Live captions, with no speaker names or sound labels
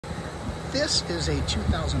This is a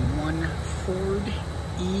 2001 Ford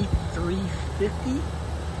E350,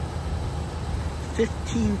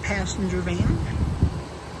 15-passenger van,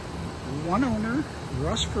 one owner,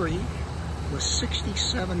 rust-free, with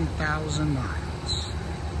 67,000 miles.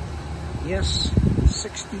 Yes,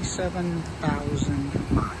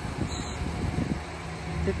 67,000 miles.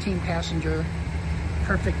 15-passenger,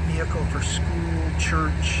 perfect vehicle for school,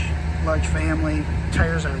 church, large family.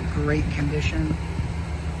 Tires are in great condition.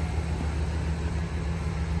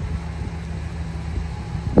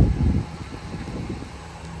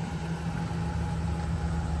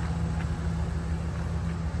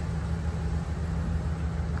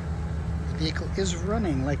 The vehicle is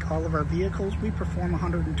running like all of our vehicles. We perform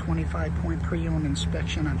 125-point pre-owned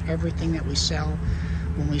inspection on everything that we sell.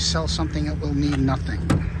 When we sell something, it will need nothing.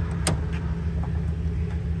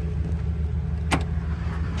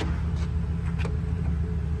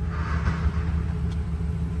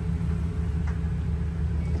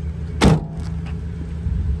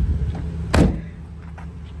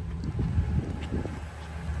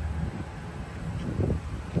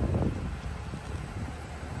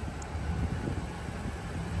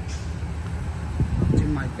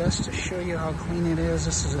 My best to show you how clean it is.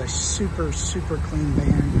 This is a super clean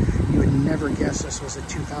van. You would never guess this was a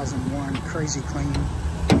 2001. Crazy clean.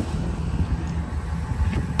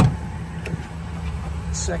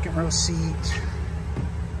 Second row seat,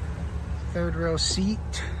 third row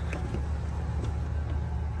seat,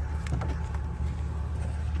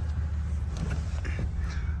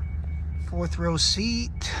 fourth row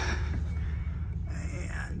seat,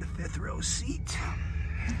 and the fifth row seat.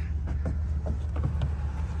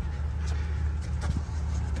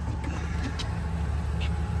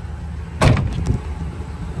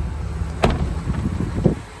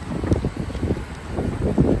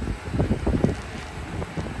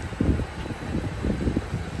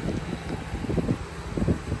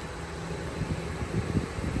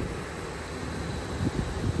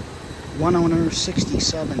 One owner,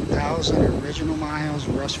 67,000 original miles,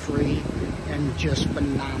 rust-free, and just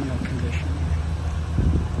phenomenal condition.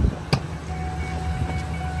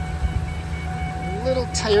 Little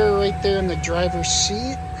tire right there in the driver's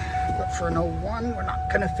seat, but for an 01, we're not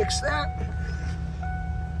gonna fix that.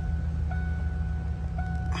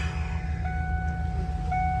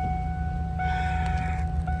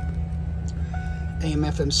 AM,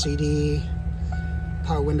 FM, CD,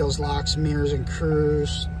 power windows, locks, mirrors, and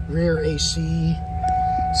cruise. Rear AC,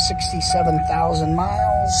 67,000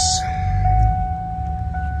 miles.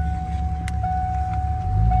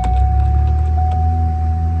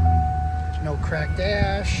 No cracked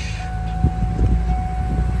dash.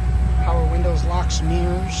 Power windows, locks,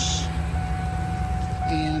 mirrors,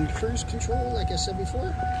 and cruise control, like I said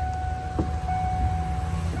before.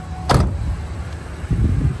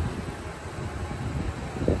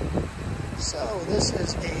 So this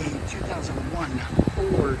is a 2001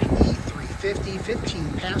 Ford E350,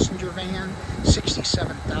 15-passenger van,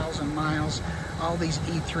 67,000 miles. All these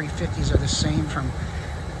E350s are the same from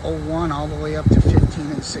 01 all the way up to 15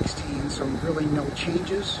 and 16, so really no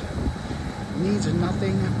changes. Needs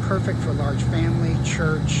nothing, perfect for large family,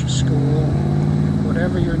 church, school,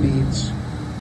 whatever your needs.